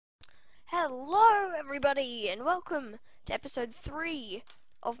Hello everybody and welcome to episode 3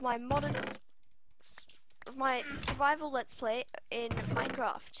 of my survival let's play in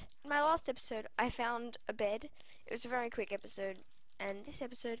Minecraft. In my last episode I found a bed. It was a very quick episode, and this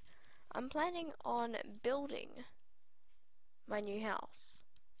episode I'm planning on building my new house.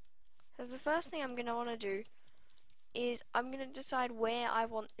 So the first thing I'm going to want to do is I'm going to decide where I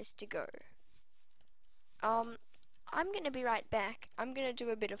want this to go. I'm going to be right back. I'm going to do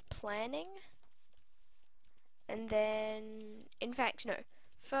a bit of planning. And then, in fact, no.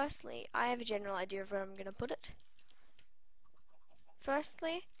 Firstly, I have a general idea of where I'm going to put it.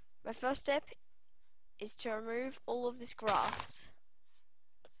 Firstly, my first step is to remove all of this grass.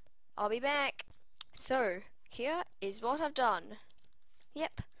 I'll be back. So, here is what I've done.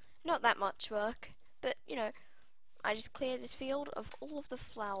 Yep, not that much work, but, you know, I just cleared this field of all of the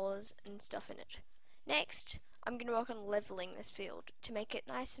flowers and stuff in it. Next, I'm going to work on leveling this field to make it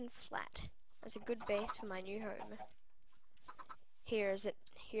nice and flat as a good base for my new home. Here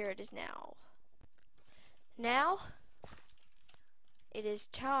it is now. Now, it is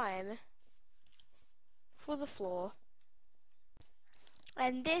time for the floor.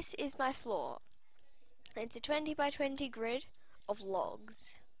 And this is my floor. It's a 20 by 20 grid of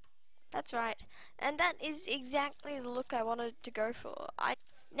logs. That's right. And that is exactly the look I wanted to go for.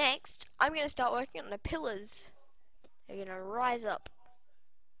 Next, I'm going to start working on the pillars. They're going to rise up.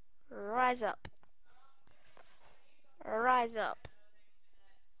 Rise up. Rise up.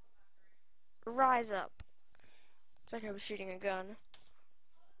 Rise up. It's like I was shooting a gun.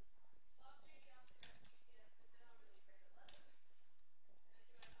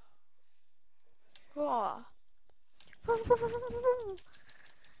 Whoa.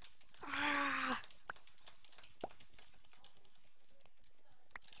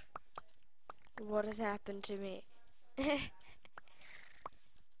 What has happened to me? I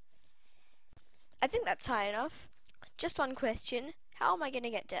think that's high enough. Just one question. How am I going to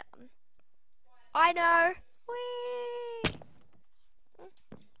get down? I know! Whee!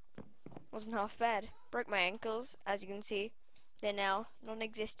 Wasn't half bad. Broke my ankles, as you can see. They're now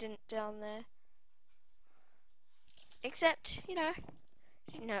non-existent down there. Except, you know,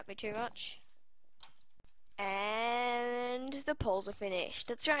 didn't hurt me too much. And the poles are finished.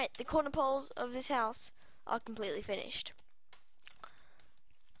 That's right, the corner poles of this house are completely finished.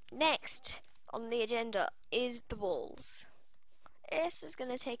 Next on the agenda is the walls. This is going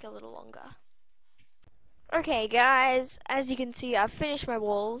to take a little longer. Okay guys, as you can see I've finished my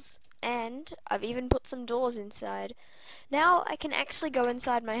walls and I've even put some doors inside. Now I can actually go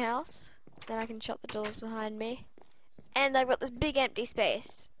inside my house, then I can shut the doors behind me, and I've got this big empty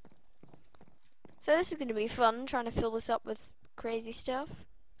space. So this is going to be fun, trying to fill this up with crazy stuff.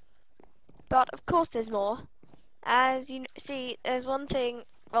 But of course there's more. As you see, there's one thing,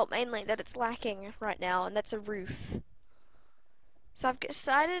 well, mainly that it's lacking right now, and that's a roof. So I've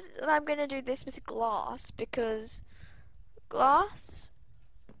decided that I'm going to do this with glass, because glass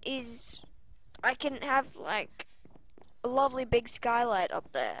is, I can have like a lovely big skylight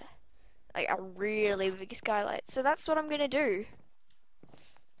up there. Like a really big skylight. So that's what I'm going to do.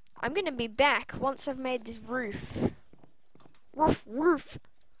 I'm going to be back once I've made this roof. Roof.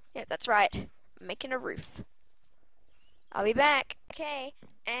 Yep, that's right. I'm making a roof. I'll be back. Okay,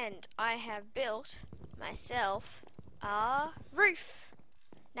 and I have built myself a roof.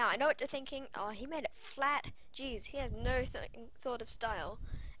 Now, I know what you're thinking. Oh, he made it flat. Jeez, he has no sort of style.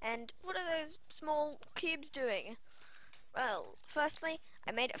 And what are those small cubes doing? Well, firstly,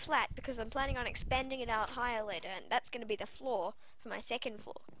 I made it flat because I'm planning on expanding it out higher later, and that's going to be the floor for my second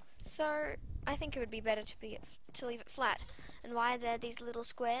floor. So, I think it would be better to leave it flat. And why are there these little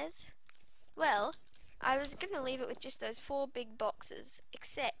squares? Well, I was going to leave it with just those 4 big boxes,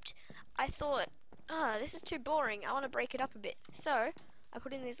 except I thought, this is too boring, I want to break it up a bit. So, I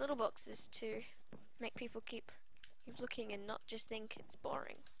put in these little boxes to make people keep looking and not just think it's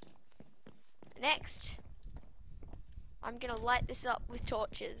boring. Next, I'm going to light this up with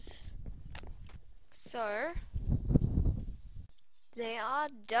torches. So, they are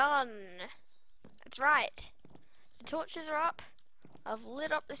done. That's right. The torches are up. I've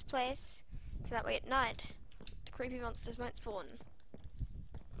lit up this place so that way at night the creepy monsters won't spawn.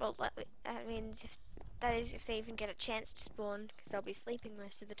 Well, that means if they even get a chance to spawn, because I'll be sleeping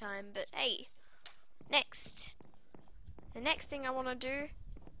most of the time. But hey, next, the next thing I want to do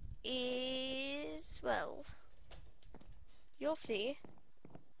is, well, you'll see.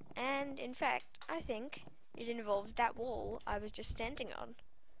 And in fact, I think it involves that wall I was just standing on.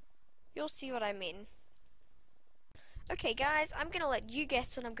 You'll see what I mean. Okay guys, I'm going to let you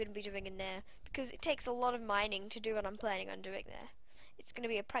guess what I'm going to be doing in there, because it takes a lot of mining to do what I'm planning on doing there. It's going to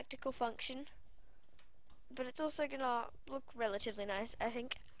be a practical function, but it's also going to look relatively nice, I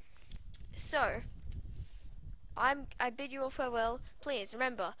think. So, I bid you all farewell. Please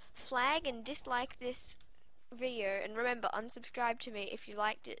remember, flag and dislike this video, and remember, unsubscribe to me if you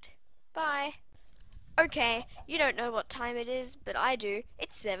liked it. Bye. Okay, you don't know what time it is, but I do.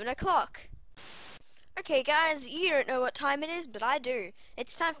 It's 7 o'clock. Okay guys, you don't know what time it is, but I do.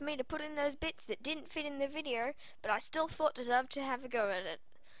 It's time for me to put in those bits that didn't fit in the video, but I still thought deserved to have a go at it.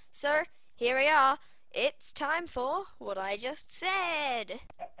 So, here we are. It's time for what I just said.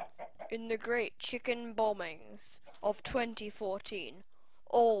 In the great chicken bombings of 2014,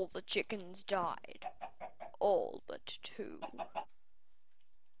 all the chickens died. All but 2.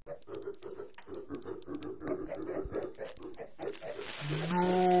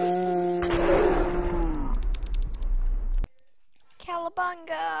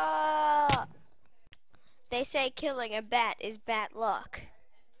 Cowabunga! They say killing a bat is bad luck.